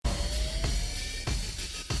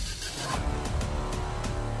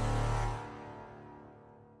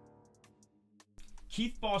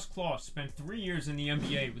Keith Boss Claus spent 3 years in the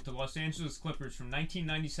NBA with the Los Angeles Clippers from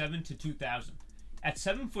 1997 to 2000. At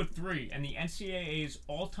 7'3" and the NCAA's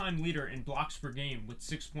all-time leader in blocks per game with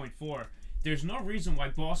 6.4, there's no reason why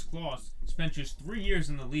Boss Claus spent just 3 years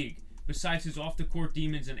in the league, besides his off-the-court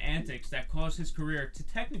demons and antics that caused his career to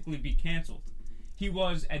technically be canceled. He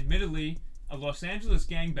was, admittedly, a Los Angeles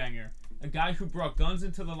gangbanger, a guy who brought guns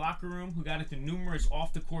into the locker room, who got into numerous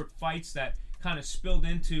off-the-court fights that kind of spilled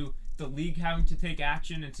into the league having to take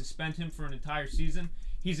action and suspend him for an entire season.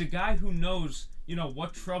 He's a guy who knows,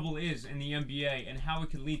 what trouble is in the NBA and how it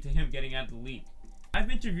could lead to him getting out of the league. I've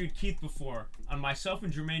interviewed Keith before on myself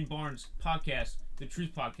and Jermaine Barnes' podcast, The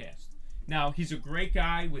Truth Podcast. Now, he's a great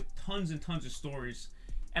guy with tons and tons of stories,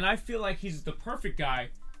 and I feel like he's the perfect guy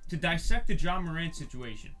to dissect the Ja Morant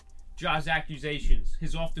situation, Ja's accusations,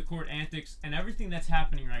 his off-the-court antics, and everything that's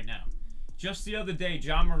happening right now. Just the other day,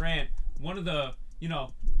 Ja Morant, one of the,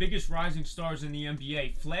 biggest rising stars in the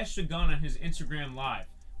NBA, flashed a gun on his Instagram Live,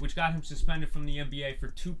 which got him suspended from the NBA for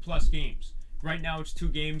 2+ games. Right now it's 2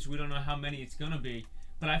 games. We don't know how many it's going to be.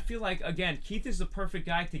 But I feel like, again, Keith is the perfect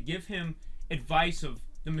guy to give him advice of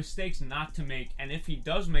the mistakes not to make, and if he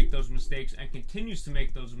does make those mistakes and continues to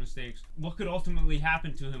make those mistakes, what could ultimately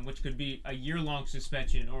happen to him, which could be a year-long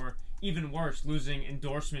suspension, or even worse, losing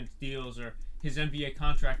endorsement deals or his NBA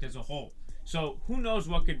contract as a whole. So who knows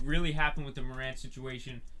what could really happen with the Morant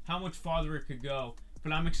situation, how much farther it could go.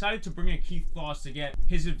 But I'm excited to bring in Keith Claus to get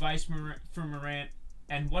his advice for Morant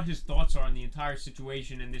and what his thoughts are on the entire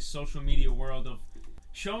situation in this social media world of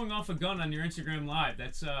showing off a gun on your Instagram Live.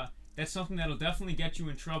 That's something that'll definitely get you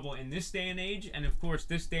in trouble in this day and age, and of course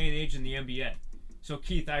this day and age in the NBA. So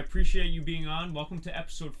Keith, I appreciate you being on. Welcome to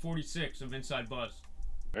episode 46 of Inside Buzz.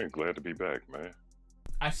 Hey, glad to be back, man.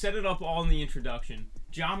 I set it up all in the introduction.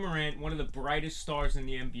 Ja Morant, one of the brightest stars in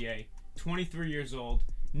the NBA, 23 years old.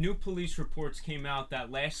 New police reports came out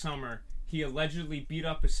that last summer he allegedly beat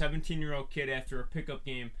up a 17-year-old kid after a pickup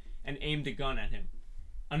game and aimed a gun at him.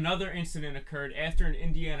 Another incident occurred after an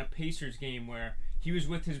Indiana Pacers game where he was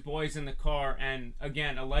with his boys in the car and,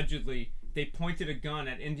 again, allegedly, they pointed a gun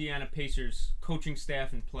at Indiana Pacers coaching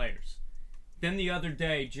staff and players. Then the other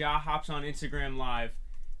day, Ja hops on Instagram Live,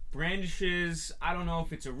 brandishes, I don't know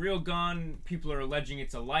if it's a real gun, people are alleging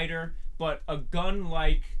it's a lighter, but a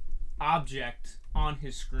gun-like object on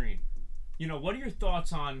his screen. What are your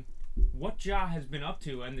thoughts on what Ja has been up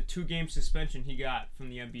to and the 2-game suspension he got from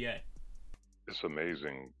the NBA? It's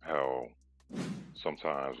amazing how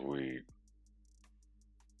sometimes we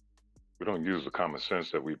don't use the common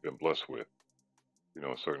sense that we've been blessed with, in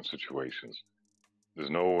certain situations. There's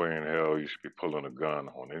no way in hell you should be pulling a gun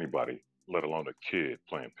on anybody, let alone a kid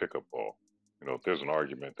playing pickup ball. If there's an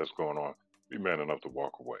argument that's going on, be man enough to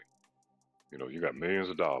walk away. You got millions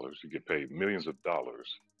of dollars, you get paid millions of dollars,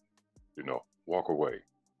 walk away.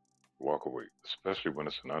 Walk away, especially when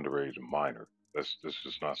it's an underage minor. That's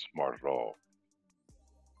just not smart at all.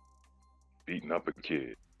 Beating up a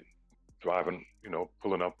kid, driving,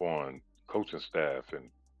 pulling up on coaching staff and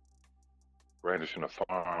brandishing a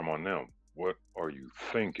firearm on them. What are you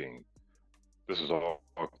thinking? This is all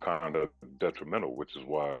kind of detrimental, which is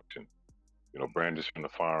why, brandishing a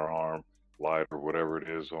firearm, live or whatever it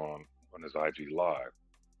is on his IG Live.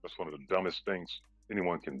 That's one of the dumbest things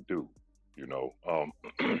anyone can do.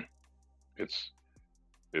 It's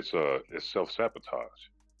self-sabotage.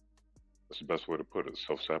 That's the best way to put it,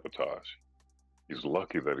 self-sabotage. He's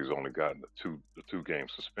lucky that he's only gotten the 2-game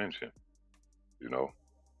suspension.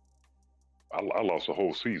 I lost a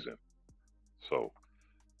whole season. So,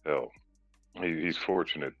 hell, he's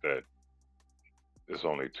fortunate that it's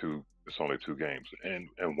only two games.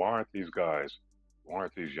 And why aren't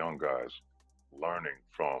these young guys learning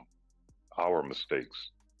from our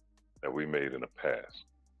mistakes that we made in the past?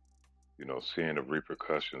 Seeing the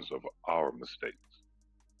repercussions of our mistakes,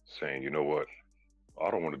 saying, you know what, I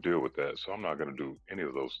don't want to deal with that, so I'm not going to do any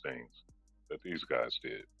of those things that these guys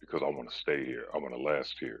did because I want to stay here. I want to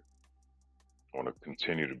last here. I want to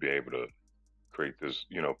continue to be able to create this,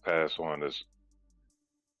 pass on this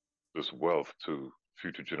wealth to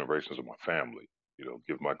future generations of my family,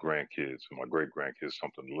 give my grandkids and my great-grandkids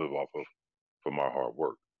something to live off of for my hard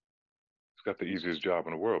work. He's got the easiest job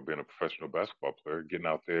in the world, being a professional basketball player, getting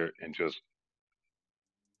out there and just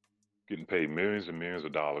getting paid millions and millions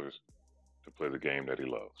of dollars to play the game that he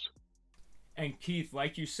loves. And Keith,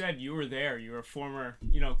 like you said, you were there. You were a former,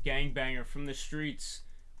 gangbanger from the streets.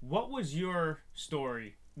 What was your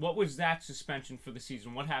story? What was that suspension for the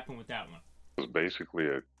season? What happened with that one? It was basically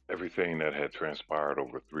everything that had transpired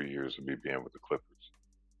over 3 years of me being with the Clippers.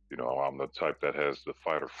 I'm the type that has the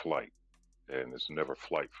fight or flight. And it's never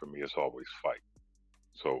flight for me, it's always fight.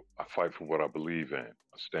 So I fight for what I believe in.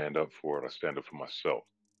 I stand up for it. I stand up for myself.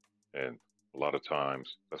 And a lot of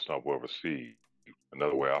times that's not well received.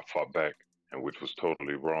 Another way I fought back, and which was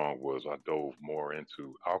totally wrong, was I dove more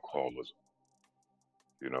into alcoholism,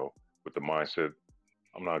 you know, with the mindset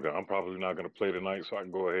I'm probably not gonna play tonight, so I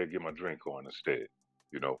can go ahead and get my drink on instead,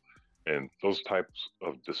 you know. And those types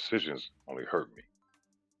of decisions only hurt me,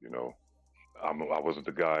 you know. I wasn't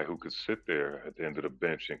the guy who could sit there at the end of the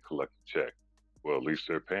bench and collect a check. Well, at least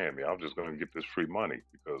they're paying me. I'm just gonna get this free money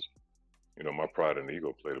because, my pride and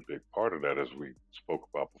ego played a big part of that, as we spoke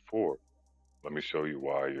about before. Let me show you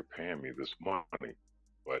why you're paying me this money.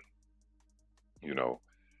 But, you know,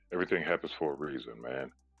 everything happens for a reason,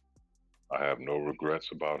 man. I have no regrets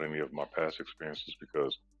about any of my past experiences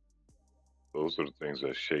because those are the things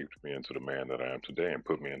that shaped me into the man that I am today and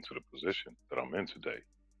put me into the position that I'm in today.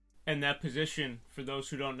 And that position, for those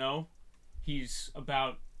who don't know, he's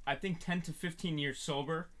about, I think, 10 to 15 years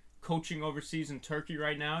sober, coaching overseas in Turkey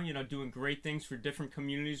right now, doing great things for different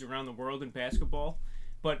communities around the world in basketball.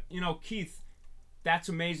 But, Keith, that's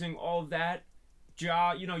amazing, all of that.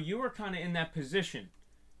 Ja, you were kind of in that position,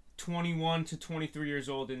 21 to 23 years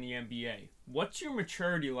old in the NBA. What's your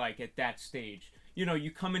maturity like at that stage?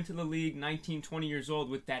 You come into the league 19, 20 years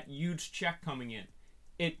old with that huge check coming in.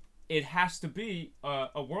 It has to be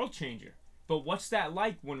a world changer. But what's that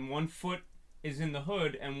like when one foot is in the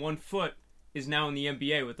hood and one foot is now in the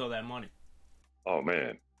NBA with all that money? Oh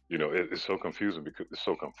man, it's so confusing because it's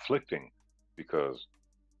so conflicting because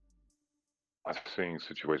I've seen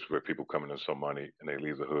situations where people come in some money and they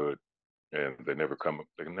leave the hood and they never come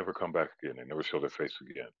back again. They never show their face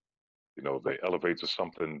again. They elevate to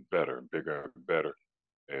something better, bigger, better,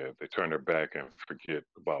 and they turn their back and forget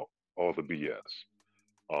about all the BS.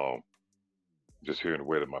 Um, just hearing the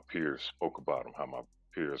way that my peers spoke about them, how my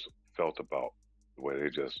peers felt about the way they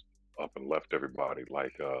just up and left everybody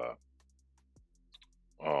like a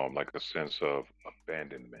sense of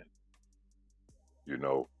abandonment, you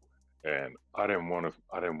know. And I didn't want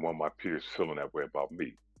my peers feeling that way about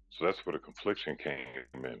me. So that's where the confliction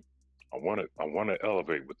came in. I want to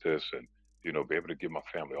elevate with this and be able to give my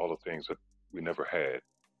family all the things that we never had.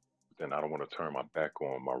 But then I don't want to turn my back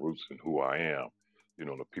on my roots and who I am.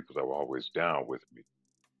 The people that were always down with me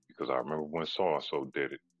because I remember when so and so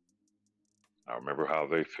did it. I remember how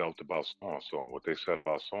they felt about so and so and what they said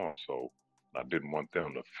about so and so. I didn't want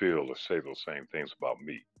them to feel or say those same things about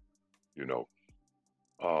me. You know,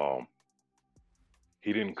 um,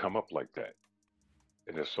 he didn't come up like that,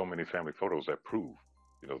 and there's so many family photos that prove,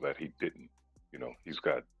 that he didn't. He's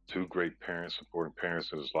got two great parents, supporting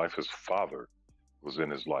parents in his life. His father was in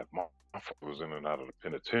his life. My father was in and out of the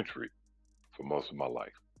penitentiary for most of my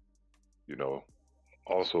life. You know,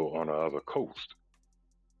 also on the other coast.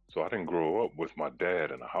 So I didn't grow up with my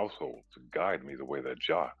dad in a household to guide me the way that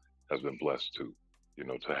Ja has been blessed to,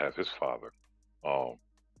 to have his father. Um,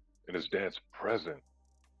 and his dad's present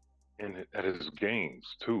at his games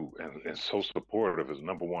too, and so supportive, his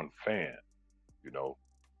number one fan, you know.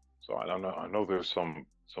 So I know there's some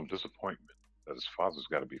disappointment that his father's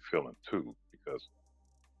got to be feeling too, because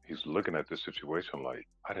he's looking at this situation like,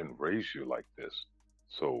 I didn't raise you like this.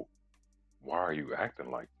 So why are you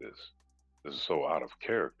acting like this? This is so out of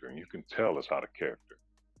character, and you can tell it's out of character.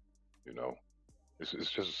 You know, it's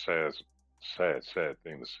just a sad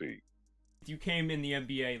thing to see. You came in the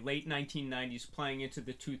NBA late 1990s, playing into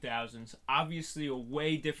the 2000s. Obviously, a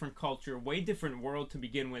way different culture, way different world to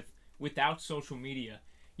begin with, without social media.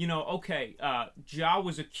 Okay, Ja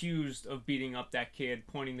was accused of beating up that kid,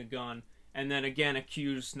 pointing the gun, and then again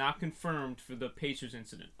accused, not confirmed, for the Pacers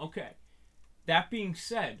incident. Okay, that being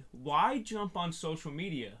said, why jump on social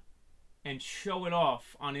media and show it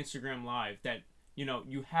off on Instagram Live that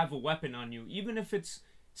you have a weapon on you, even if it's,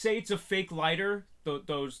 say it's a fake lighter,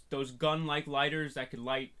 those gun like lighters that could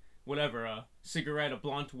light whatever, a cigarette, a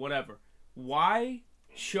blunt, whatever. Why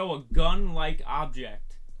show a gun like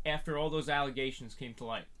object after all those allegations came to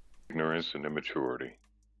light? Ignorance and immaturity.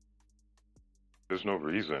 There's no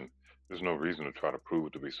reason. There's no reason to try to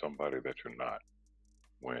prove to be somebody that you're not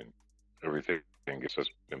when everything gets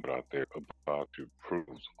been put out there about you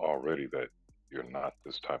proves already that you're not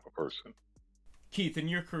this type of person. Keith, in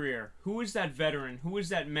your career, who is that veteran? Who is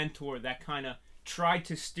that mentor that kind of tried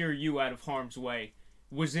to steer you out of harm's way?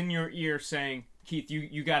 Was in your ear saying, "Keith,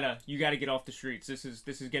 you gotta get off the streets. This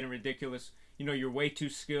is getting ridiculous. You're way too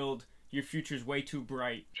skilled. Your future's way too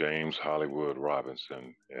bright." James Hollywood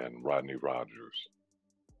Robinson and Rodney Rogers.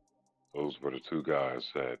 Those were the two guys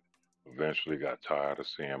that eventually got tired of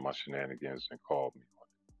seeing my shenanigans and called me on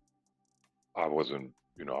it. I wasn't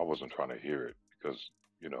trying to hear it because,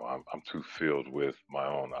 I'm too filled with my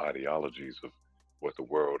own ideologies of what the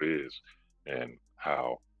world is and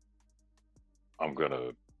how I'm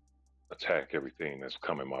gonna attack everything that's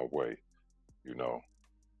coming my way. You know,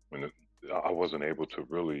 when I wasn't able to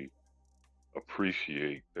really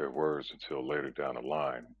appreciate their words until later down the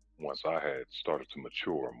line, once I had started to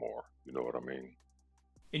mature more. You know what I mean?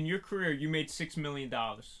 In your career, you made $6 million.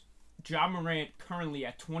 Ja Morant, currently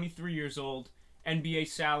at 23 years old, NBA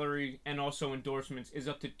salary and also endorsements is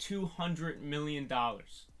up to $200 million.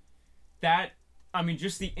 That, I mean,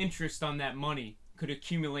 just the interest on that money could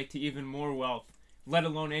accumulate to even more wealth, let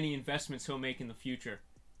alone any investments he'll make in the future.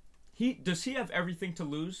 Does he have everything to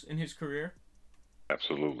lose in his career?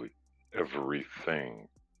 Absolutely. Everything,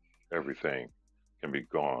 everything can be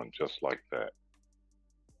gone just like that,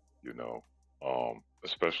 you know.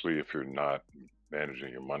 Especially if you're not managing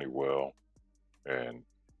your money well and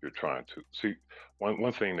you're trying to see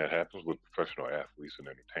one thing that happens with professional athletes and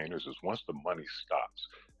entertainers is once the money stops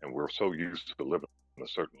and we're so used to living a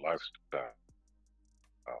certain lifestyle,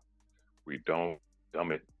 we don't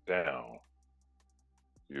dumb it down,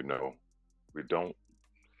 you know. We don't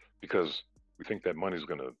because we think that money's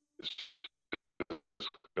gonna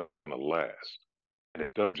last. And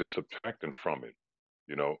it does just subtracting from it,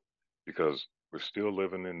 you know, because we're still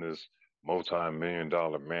living in this multi-million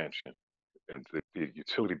dollar mansion and the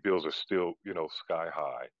utility bills are still, you know, sky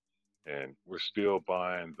high. And we're still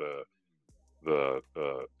buying the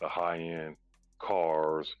high end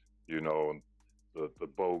cars, you know, the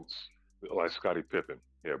boats, like Scottie Pippen.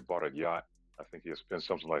 He had bought a yacht. I think he had spent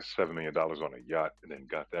something like $7 million on a yacht and then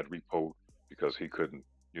got that repoed because he couldn't,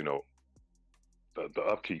 you know, the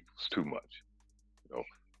upkeep was too much. You know,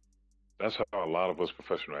 that's how a lot of us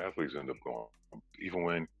professional athletes end up going. Even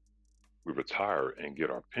when we retire and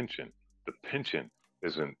get our pension, the pension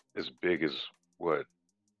isn't as big as what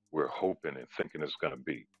we're hoping and thinking it's going to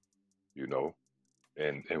be, you know,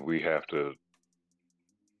 and we have to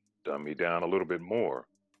dummy down a little bit more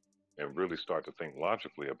and really start to think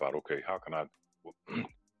logically about, okay, how can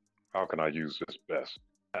I use this best?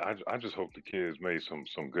 I just hope the kids made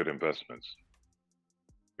some good investments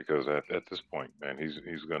because at this point, man,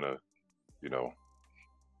 he's gonna, you know,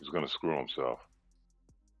 he's gonna screw himself.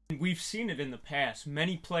 We've seen it in the past.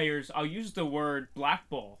 Many players, I'll use the word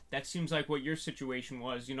blackball. That seems like what your situation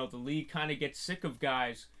was. You know, the league kind of gets sick of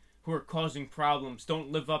guys who are causing problems,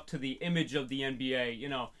 don't live up to the image of the NBA, you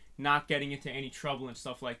know, not getting into any trouble and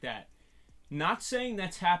stuff like that. Not saying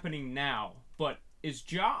that's happening now, but is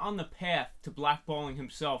Ja on the path to blackballing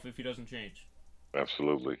himself if he doesn't change?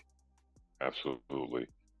 Absolutely, absolutely.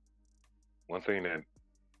 One thing that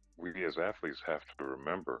we as athletes have to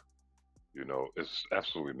remember, you know, it's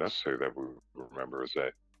absolutely necessary that we remember is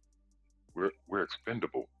that we're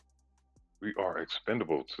expendable. We are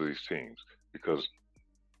expendable to these teams because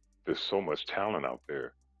there's so much talent out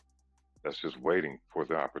there that's just waiting for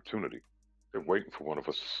the opportunity. They're waiting for one of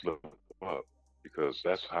us to slip up because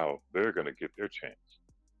that's how they're going to get their chance.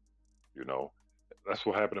 You know, that's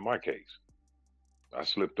what happened in my case. I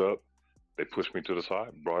slipped up, they pushed me to the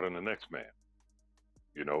side, brought in the next man,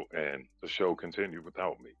 you know, and the show continued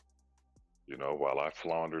without me, you know, while I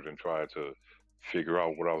floundered and tried to figure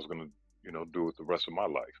out what I was going to, you know, do with the rest of my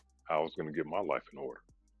life, how I was going to get my life in order.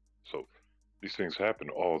 So these things happen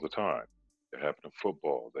all the time. They happen in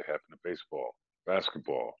football, they happen in baseball,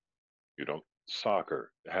 basketball, you know,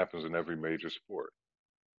 soccer. It happens in every major sport.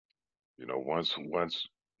 You know, once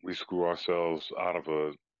we screw ourselves out of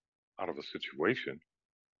a situation,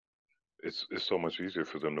 it's so much easier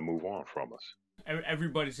for them to move on from us.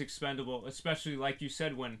 Everybody's expendable, especially like you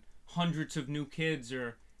said, when hundreds of new kids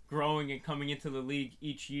are growing and coming into the league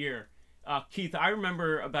each year. Keith, I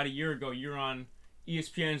remember about a year ago, you're on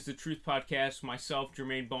ESPN's The Truth Podcast, myself,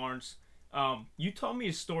 Jermaine Barnes. You told me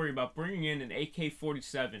a story about bringing in an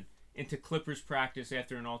AK-47 into Clippers practice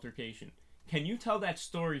after an altercation. Can you tell that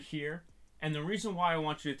story here? And the reason why I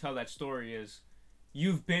want you to tell that story is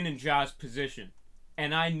you've been in Ja's position.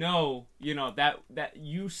 And I know, you know, that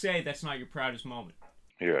you say that's not your proudest moment.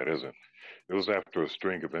 Yeah, it isn't. It was after a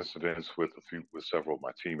string of incidents with several of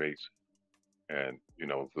my teammates, and you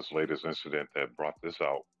know this latest incident that brought this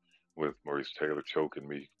out with Maurice Taylor choking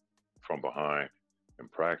me from behind in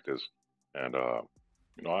practice, and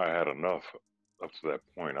you know I had enough up to that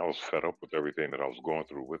point. I was fed up with everything that I was going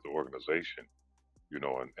through with the organization, you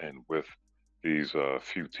know, and with these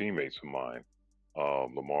few teammates of mine,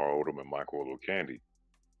 Lamar Odom and Michael Olukandi,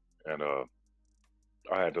 and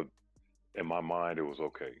I had to, in my mind, it was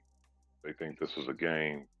okay. They think this is a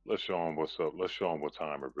game. Let's show them what's up. Let's show them what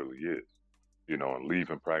time it really is. You know, and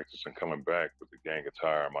leaving practice and coming back with the gang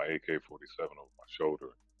attire, my AK-47 over my shoulder.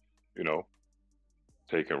 You know,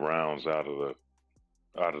 taking rounds out of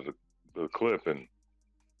the clip and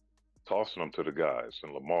tossing them to the guys.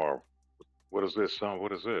 And Lamar, what is this, son?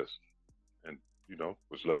 What is this? And,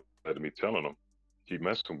 was letting me telling them, keep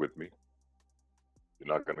messing with me,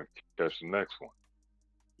 you're not going to catch the next one.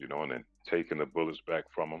 And then taking the bullets back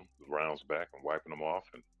from them, the rounds back, and wiping them off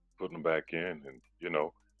and putting them back in, and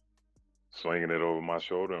slinging it over my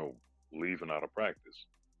shoulder and leaving out of practice.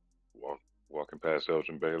 Walking past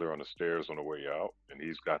Elgin Baylor on the stairs on the way out, and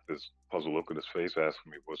he's got this puzzled look on his face,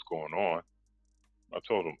 asking me what's going on. I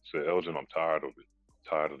told him, said, Elgin, I'm tired of it. I'm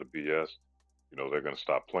tired of the BS. They're going to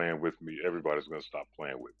stop playing with me. Everybody's going to stop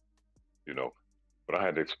playing with me. But I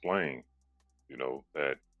had to explain,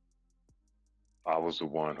 that I was the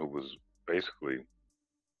one who was basically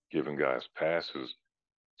giving guys passes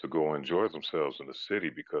to go enjoy themselves in the city,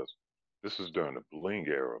 because this is during the bling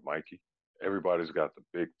era, Mikey. Everybody's got the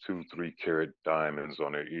big 2-3 carat diamonds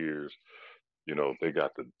on their ears. They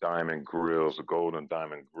got the diamond grills, the golden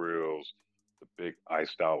diamond grills, the big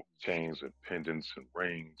iced out chains and pendants and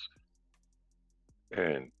rings.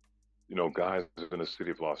 And, guys in the city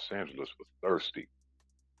of Los Angeles were thirsty.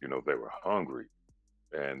 They were hungry,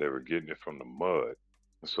 and they were getting it from the mud.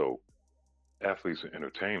 And so athletes and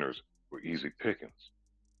entertainers were easy pickings.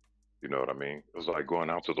 You know what I mean? It was like going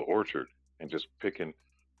out to the orchard and just picking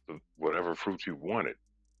whatever fruit you wanted,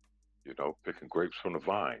 picking grapes from the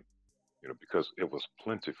vine, because it was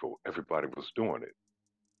plentiful. Everybody was doing it,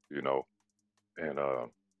 and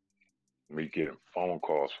me getting phone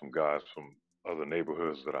calls from guys from other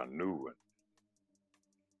neighborhoods that I knew, and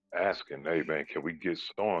asking, hey man, can we get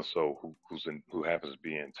so and so who happens to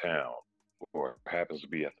be in town or happens to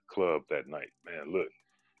be at the club that night? Man, look,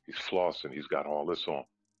 he's flossing, he's got all this on.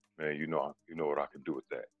 Man, you know what I can do with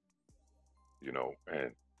that.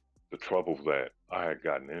 And the trouble that I had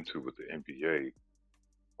gotten into with the NBA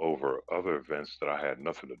over other events that I had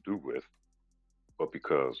nothing to do with, but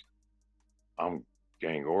because I'm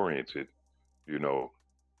gang oriented,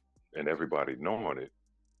 and everybody knowing it,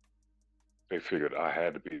 they figured I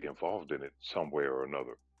had to be involved in it some way or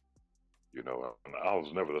another. And I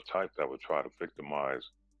was never the type that would try to victimize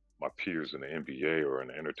my peers in the NBA or in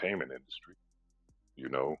the entertainment industry,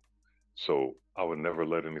 so I would never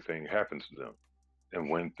let anything happen to them. And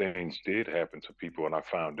when things did happen to people and I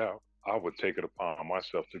found out, I would take it upon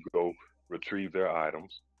myself to go retrieve their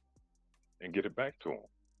items and get it back to them,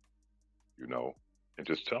 and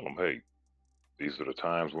just tell them, hey, these are the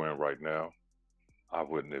times we're in right now. I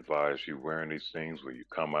wouldn't advise you wearing these things when you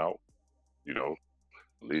come out,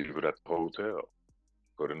 leave it at the hotel,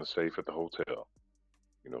 put it in the safe at the hotel.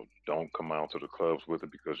 Don't come out to the clubs with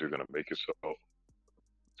it, because you're going to make yourself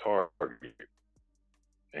target.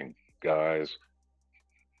 And guys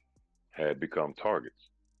had become targets,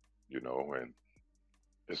 and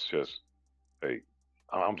it's just, hey,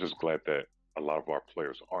 I'm just glad that a lot of our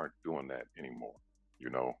players aren't doing that anymore,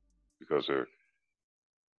 because they're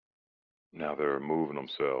removing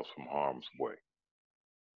themselves from harm's way.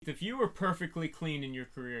 If you were perfectly clean in your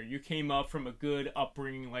career, you came up from a good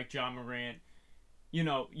upbringing like Ja Morant, you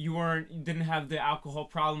didn't have the alcohol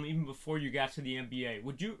problem even before you got to the NBA.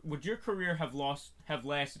 Would your career have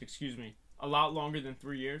lasted, a lot longer than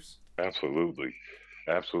 3 years? Absolutely.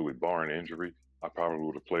 Absolutely. Barring injury, I probably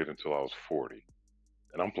would have played until I was 40.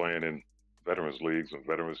 And I'm playing in veterans leagues and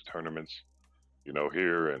veterans tournaments,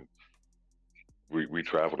 here. And we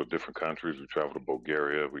travel to different countries. We travel to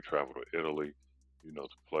Bulgaria. We travel to Italy, to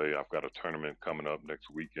play. I've got a tournament coming up next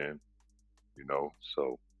weekend,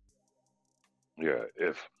 so yeah,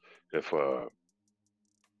 if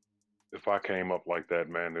I came up like that,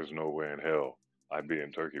 man, there's no way in hell I'd be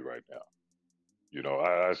in Turkey right now.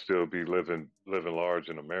 I'd still be living large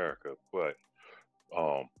in America, but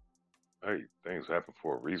hey, things happen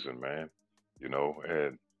for a reason, man.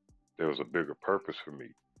 And there was a bigger purpose for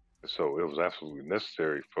me. So it was absolutely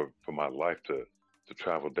necessary for my life to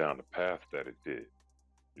travel down the path that it did,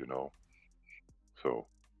 So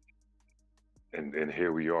and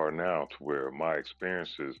here we are now, to where my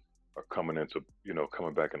experiences are coming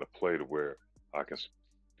back into play, to where I can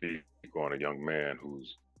speak on a young man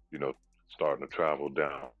who's, starting to travel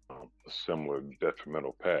down a similar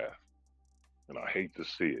detrimental path. And I hate to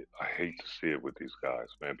see it. I hate to see it with these guys,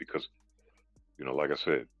 man, because, like I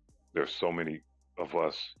said, there's so many of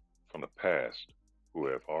us from the past who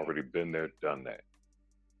have already been there, done that.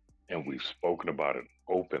 And we've spoken about it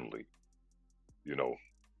openly,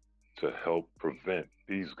 to help prevent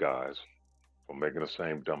these guys from making the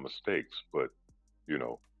same dumb mistakes. But,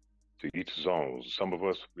 to each his own. Some of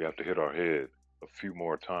us, we have to hit our head a few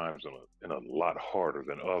more times and a lot harder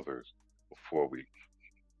than others before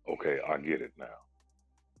okay, I get it now.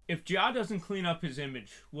 If Ja doesn't clean up his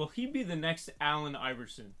image, will he be the next Allen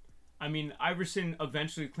Iverson? I mean, Iverson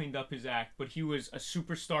eventually cleaned up his act, but he was a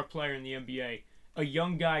superstar player in the NBA. A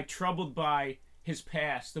young guy troubled by his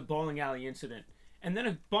past, the bowling alley incident, and then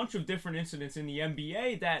a bunch of different incidents in the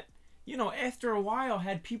NBA that, after a while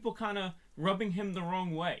had people kind of rubbing him the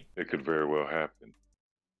wrong way. It could very well happen,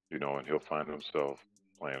 and he'll find himself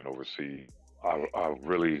playing overseas. I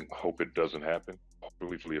really hope it doesn't happen. I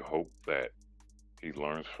really hope that he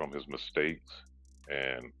learns from his mistakes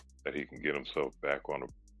and that he can get himself back on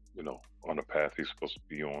on the path he's supposed to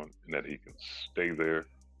be on, and that he can stay there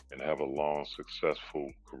and have a long,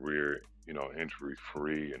 successful career, injury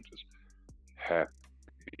free, and just happy,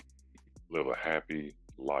 live a happy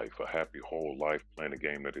life, a happy whole life playing the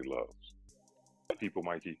game that he loves. People,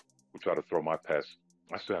 Mikey, who try to throw my past.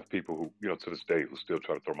 I still have people who, to this day, who still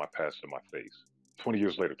try to throw my past in my face. 20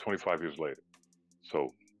 years later, 25 years later.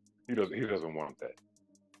 So he doesn't want that.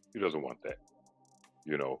 He doesn't want that.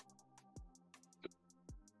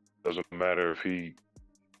 Doesn't matter if he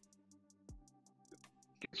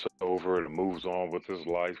gets over it and moves on with his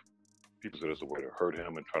life. People say there's a way to hurt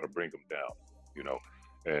him and try to bring him down,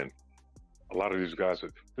 And a lot of these guys,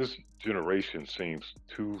 this generation seems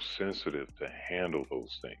too sensitive to handle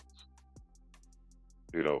those things.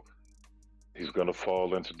 He's going to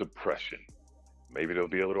fall into depression. Maybe there'll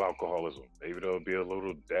be a little alcoholism. Maybe there'll be a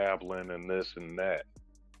little dabbling in this and that.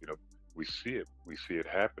 We see it. We see it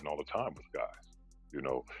happen all the time with guys,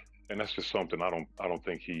 and that's just something I don't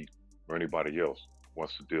think he or anybody else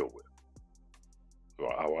wants to deal with. So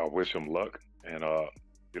I wish him luck. And,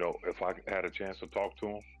 if I had a chance to talk to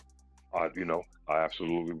him, I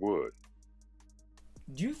absolutely would.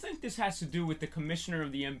 Do you think this has to do with the commissioner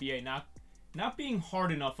of the NBA not being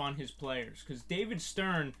hard enough on his players? Because David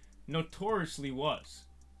Stern notoriously was.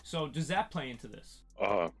 So does that play into this?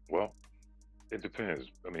 Well, it depends.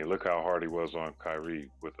 I mean, look how hard he was on Kyrie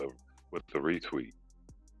with the retweet.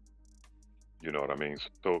 You know what I mean?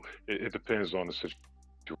 So it depends on the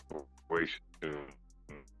situation,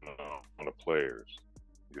 on the players.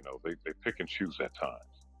 They pick and choose at times.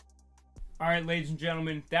 All right, ladies and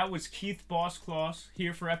gentlemen, that was Keith Boss-Kloss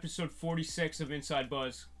here for episode 46 of Inside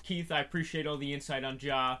Buzz. Keith, I appreciate all the insight on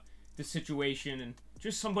Ja, the situation, and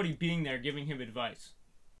just somebody being there giving him advice.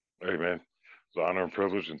 Hey, man. It's an honor and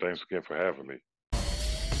privilege, and thanks again for having me.